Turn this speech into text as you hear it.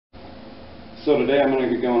So today I'm going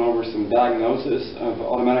to be going over some diagnosis of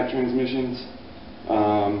automatic transmissions.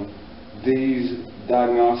 These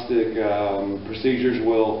diagnostic procedures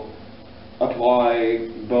will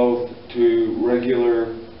apply both to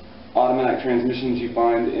regular automatic transmissions you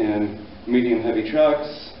find in medium-heavy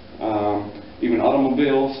trucks, even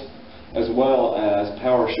automobiles, as well as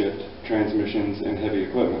power shift transmissions in heavy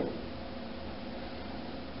equipment.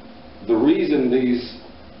 The reason these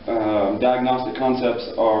diagnostic concepts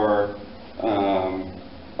are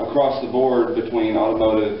across the board between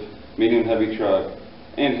automotive, medium-heavy truck,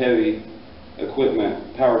 and heavy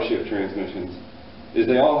equipment power shift transmissions is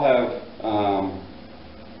they all have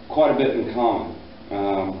quite a bit in common.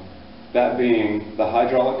 That being the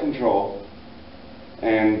hydraulic control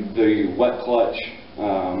and the wet clutch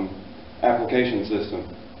application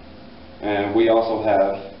system. And we also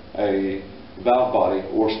have a valve body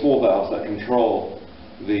or spool valves that control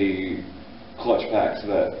the clutch packs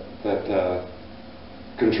that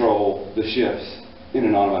control the shifts in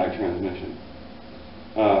an automatic transmission.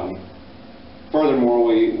 Furthermore,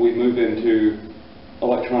 we move into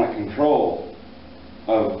electronic control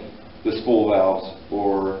of the spool valves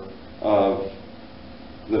or of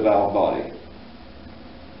the valve body.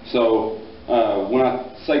 So when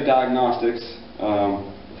I say diagnostics,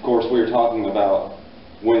 of course we are talking about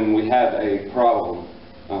when we have a problem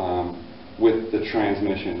with the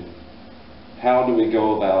transmission. How do we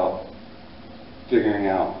go about figuring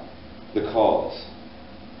out the cause?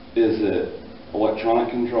 Is it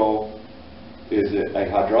electronic control? Is it a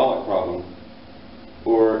hydraulic problem?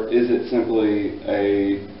 Or is it simply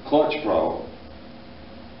a clutch problem?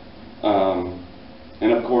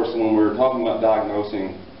 And of course, when we're talking about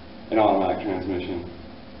diagnosing an automatic transmission,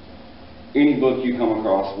 any book you come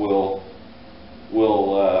across will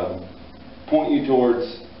point you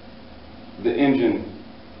towards the engine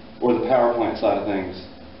or the power plant side of things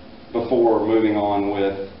before moving on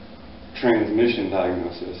with transmission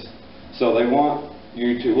diagnosis. So they want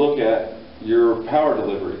you to look at your power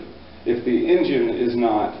delivery. If the engine is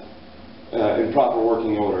not in proper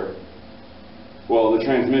working order, well, the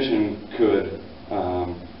transmission could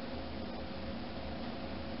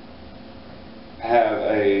have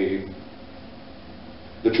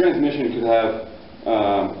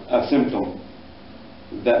a symptom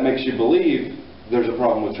that makes you believe there's a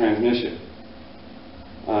problem with transmission.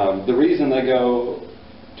 The reason they go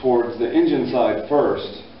towards the engine side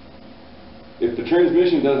first, if the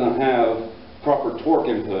transmission doesn't have proper torque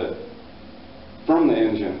input from the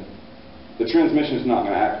engine, the transmission is not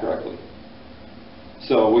going to act correctly.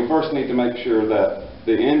 So we first need to make sure that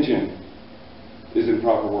the engine is in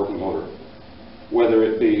proper working order, whether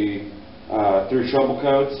it be through trouble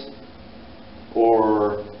codes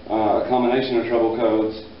or a combination of trouble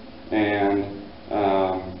codes and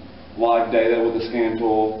live data with a scan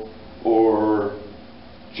tool, or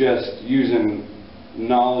just using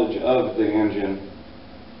knowledge of the engine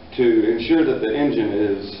to ensure that the engine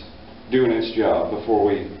is doing its job before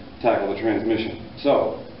we tackle the transmission.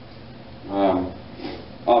 So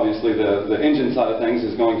obviously the engine side of things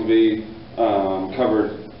is going to be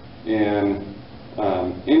covered in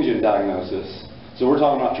engine diagnosis. So we're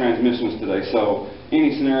talking about transmissions today. So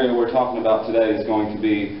any scenario we're talking about today is going to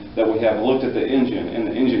be that we have looked at the engine and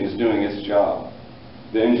the engine is doing its job.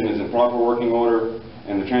 The engine is in proper working order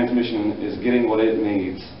and the transmission is getting what it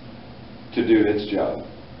needs to do its job.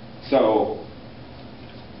 So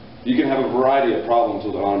you can have a variety of problems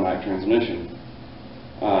with an automatic transmission.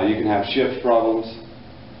 You can have shift problems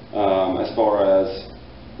as far as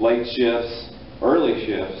late shifts, early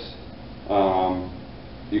shifts.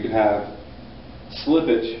 You can have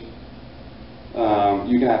slippage.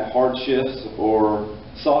 You can have hard shifts or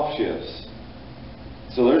soft shifts.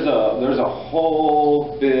 So there's a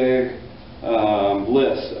whole big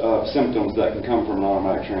list of symptoms that can come from an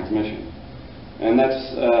automatic transmission, and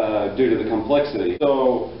that's due to the complexity.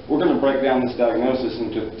 So we're going to break down this diagnosis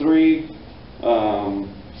into three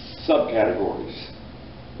subcategories.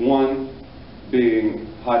 One being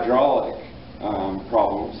hydraulic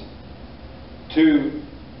problems, two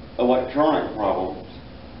electronic problems,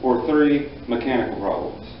 or three mechanical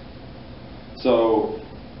problems. So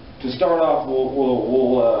to start off,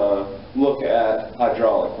 we'll look at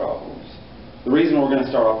hydraulic problems. The reason we're going to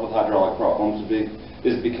start off with hydraulic problems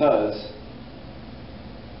is because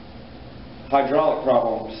hydraulic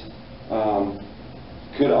problems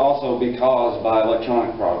could also be caused by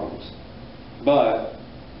electronic problems, but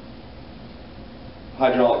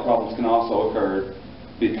hydraulic problems can also occur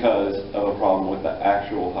because of a problem with the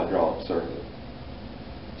actual hydraulic circuit.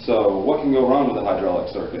 So what can go wrong with the hydraulic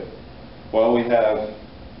circuit? Well, we have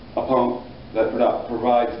a pump that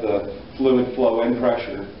provides the fluid flow and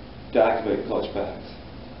pressure to activate clutch packs.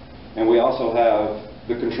 And we also have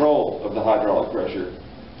the control of the hydraulic pressure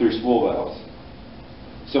through spool valves.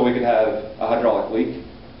 So we could have a hydraulic leak,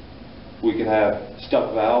 we could have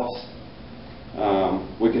stuck valves,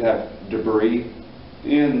 we could have debris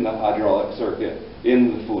in the hydraulic circuit,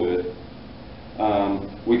 in the fluid.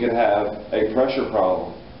 We could have a pressure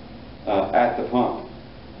problem at the pump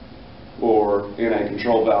or in a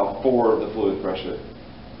control valve for the fluid pressure.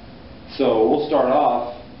 So we'll start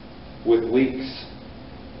off with leaks.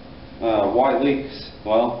 Why leaks?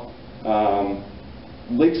 Well,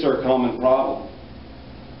 leaks are a common problem.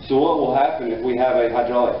 So what will happen if we have a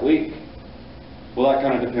hydraulic leak? Well, that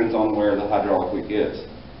kind of depends on where the hydraulic leak is.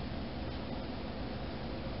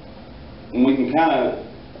 And we can kind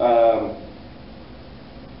of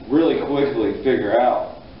really quickly figure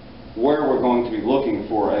out where we're going to be looking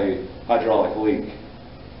for a hydraulic leak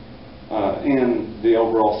in the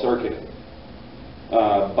overall circuit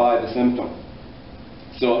by the symptom.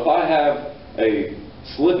 So if I have a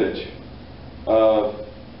slippage of,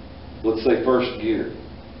 let's say, first gear,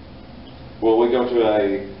 well, we go to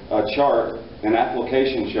a chart, an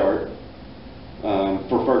application chart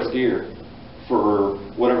for first gear for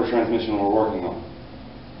whatever transmission we're working on.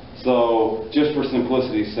 So just for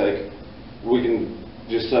simplicity's sake, we can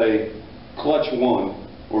just say clutch 1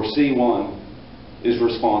 or C1 is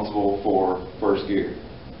responsible for first gear.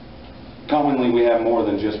 Commonly we have more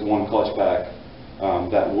than just one clutch pack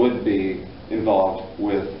that would be involved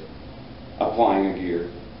with applying a gear.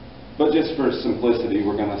 But just for simplicity,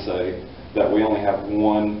 we're going to say that we only have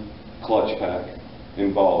one clutch pack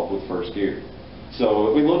involved with first gear. So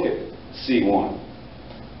if we look at C1,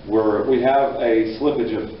 where we have a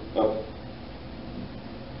slippage of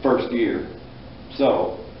first gear.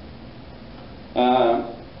 So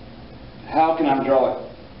how can hydraulic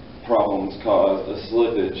problems cause a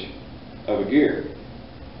slippage of a gear?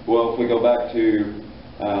 Well, if we go back to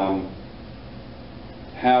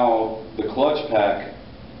how the clutch pack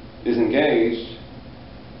is engaged,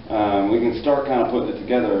 we can start kind of putting it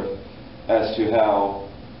together as to how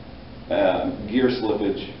gear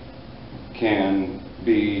slippage can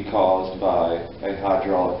be caused by a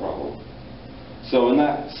hydraulic problem. So in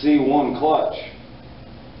that C1 clutch,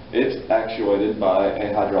 it's actuated by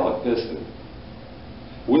a hydraulic piston.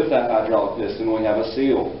 With that hydraulic piston, we have a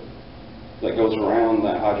seal that goes around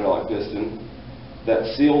that hydraulic piston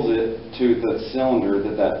that seals it to the cylinder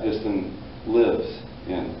that that piston lives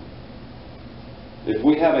in. If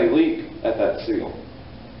we have a leak at that seal,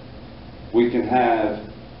 we can have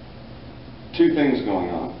two things going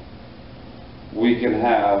on. We can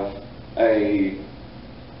have a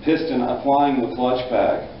piston applying the clutch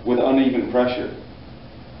pack with uneven pressure.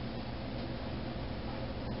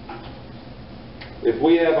 If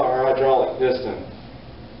we have our hydraulic piston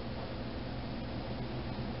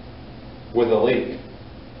with a leak,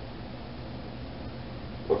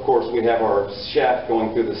 of course we have our shaft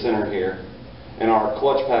going through the center here, and our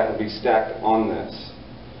clutch pack will be stacked on this.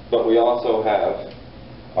 But we also have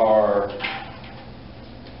our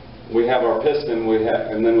piston,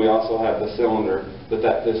 and then we also have the cylinder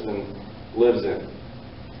that piston lives in.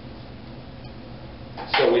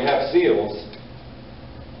 So we have seals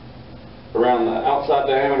around the outside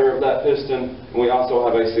diameter of that piston, and we also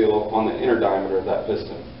have a seal on the inner diameter of that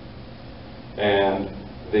piston. And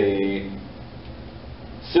the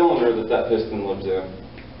cylinder that piston lives in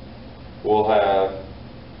will have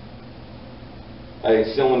a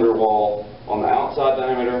cylinder wall on the outside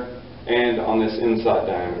diameter and on this inside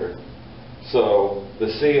diameter. So the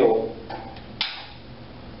seal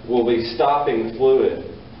will be stopping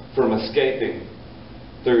fluid from escaping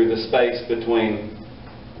through the space between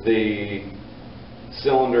the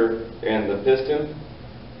cylinder and the piston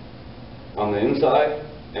on the inside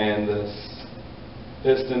and the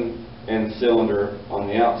piston and cylinder on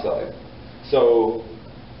the outside. So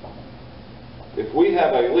if we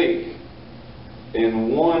have a leak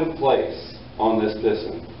in one place on this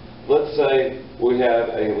piston, let's say we have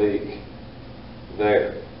a leak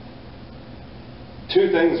there, two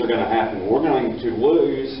things are going to happen. We're going to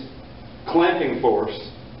lose clamping force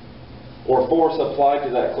or force applied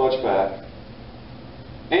to that clutch pack,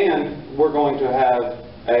 and we're going to have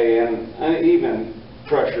an uneven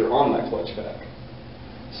pressure on that clutch pack.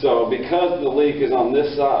 So because the leak is on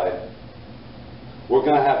this side, we're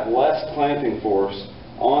going to have less clamping force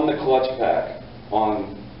on the clutch pack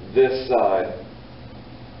on this side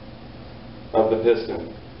of the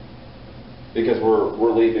piston, because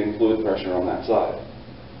we're leaving fluid pressure on that side.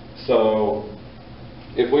 So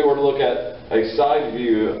if we were to look at a side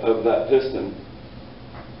view of that piston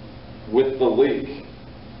with the leak,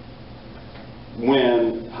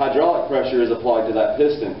 when hydraulic pressure is applied to that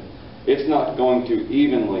piston, it's not going to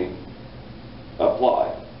evenly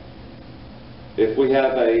apply. If we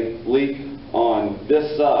have a leak on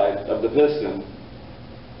this side of the piston,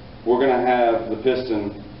 we're going to have the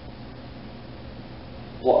piston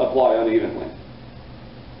apply unevenly.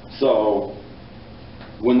 So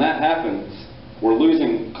when that happens, we're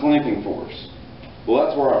losing clamping force. Well,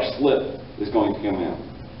 that's where our slip is going to come in.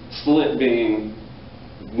 Slip being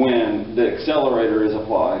when the accelerator is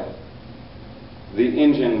applied, the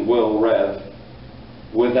engine will rev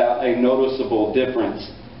without a noticeable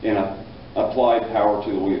difference in applied power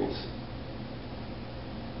to the wheels.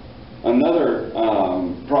 Another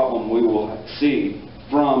problem we will see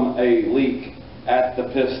from a leak at the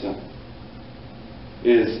piston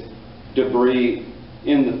is debris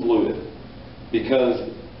in the fluid,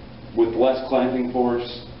 because with less clamping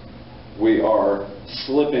force we are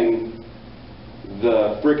slipping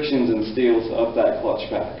the frictions and steels of that clutch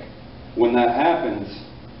pack. When that happens,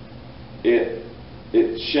 it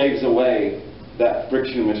shaves away that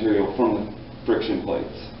friction material from the friction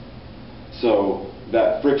plates. So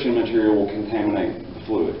that friction material will contaminate the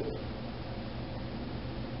fluid.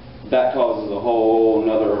 That causes a whole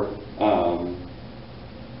nother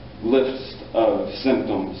list of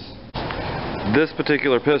symptoms. This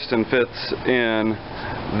particular piston fits in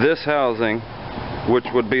this housing, which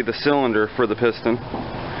would be the cylinder for the piston.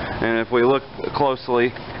 And if we look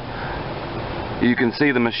closely, you can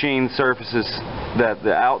see the machine surfaces that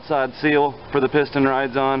the outside seal for the piston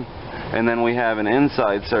rides on, and then we have an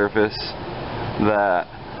inside surface that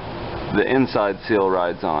the inside seal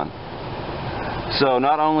rides on. So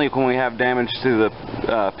not only can we have damage to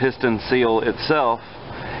the piston seal itself,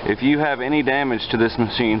 if you have any damage to this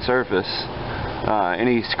machine surface,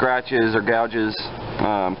 any scratches or gouges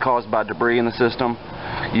caused by debris in the system,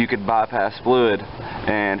 you could bypass fluid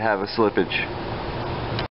and have a slippage.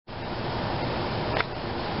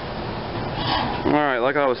 Alright,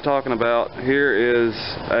 like I was talking about, here is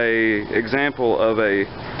an example of a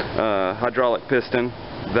hydraulic piston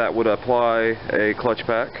that would apply a clutch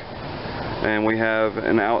pack. And we have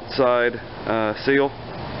an outside seal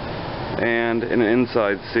and an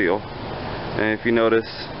inside seal. And if you notice,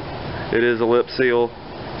 it is a lip seal,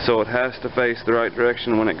 so it has to face the right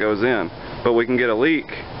direction when it goes in. But we can get a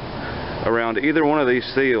leak around either one of these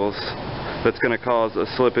seals that's going to cause a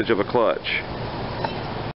slippage of a clutch.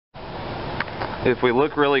 If we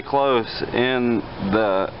look really close in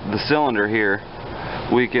the cylinder here,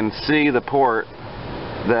 we can see the port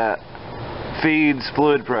that feeds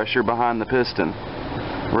fluid pressure behind the piston,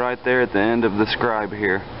 right there at the end of the scribe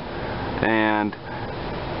here. And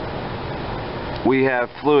we have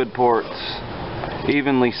fluid ports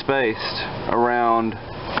evenly spaced around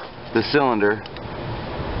the cylinder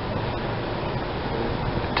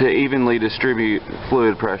to evenly distribute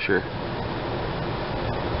fluid pressure.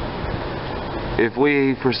 If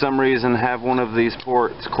we, for some reason, have one of these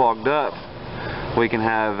ports clogged up, we can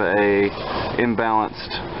have a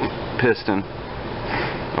imbalanced piston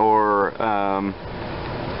or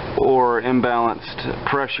imbalanced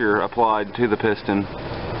pressure applied to the piston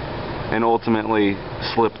and ultimately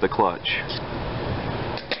slip the clutch.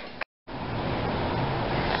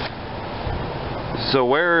 So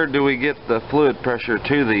where do we get the fluid pressure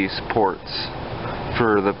to these ports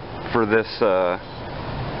for this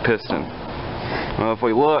piston? Well, if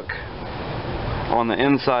we look on the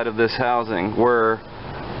inside of this housing where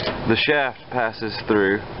the shaft passes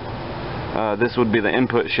through, this would be the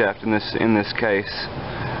input shaft in this case.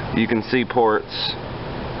 You can see ports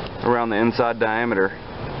around the inside diameter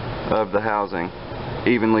of the housing,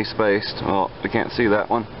 evenly spaced. Well, we can't see that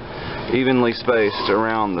one. Evenly spaced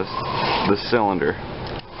around the cylinder.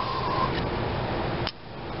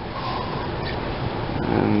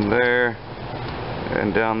 And there,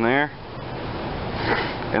 and down there.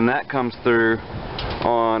 And that comes through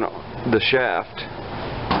on the shaft.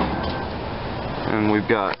 And we've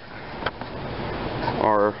got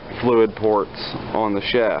our fluid ports on the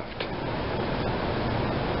shaft.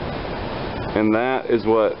 And that is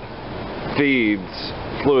what feeds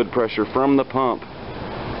fluid pressure from the pump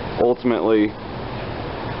ultimately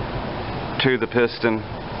to the piston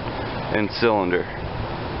and cylinder.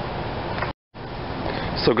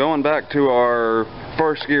 So going back to our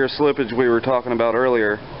first gear slippage we were talking about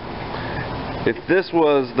earlier, if this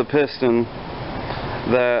was the piston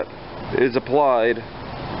that is applied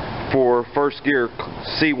for first gear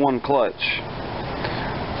C1 clutch,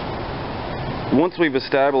 once we've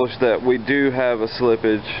established that we do have a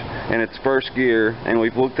slippage and it's first gear, and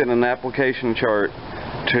we've looked at an application chart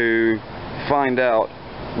to find out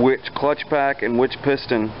which clutch pack and which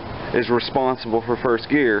piston is responsible for first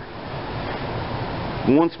gear,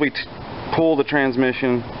 once we pull the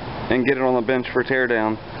transmission and get it on the bench for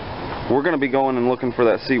teardown, we're going to be going and looking for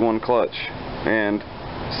that C1 clutch and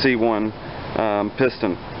C1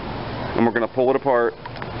 piston, and we're going to pull it apart.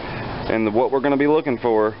 And what we're going to be looking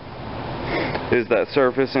for is that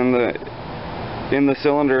surface in the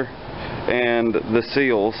cylinder and the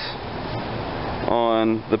seals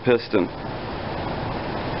on the piston.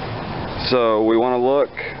 So we want to look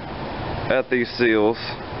at these seals.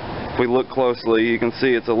 If we look closely, you can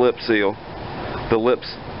see it's a lip seal. The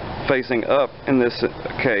lip's facing up in this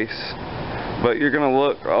case, but you're going to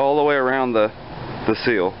look all the way around the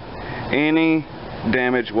seal. Any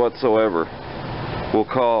damage whatsoever will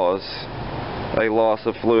cause a loss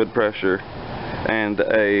of fluid pressure and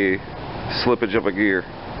a slippage of a gear.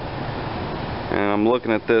 And I'm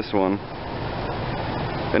looking at this one,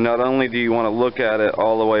 and not only do you want to look at it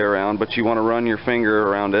all the way around, but you want to run your finger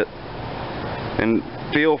around it and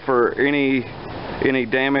feel for any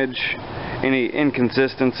damage, any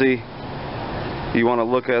inconsistency. You want to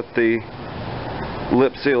look at the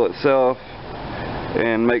lip seal itself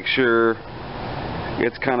and make sure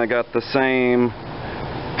it's kind of got the same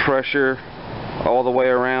pressure all the way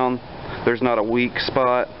around. There's not a weak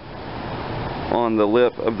spot on the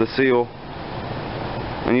lip of the seal,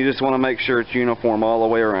 and you just want to make sure it's uniform all the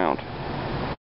way around.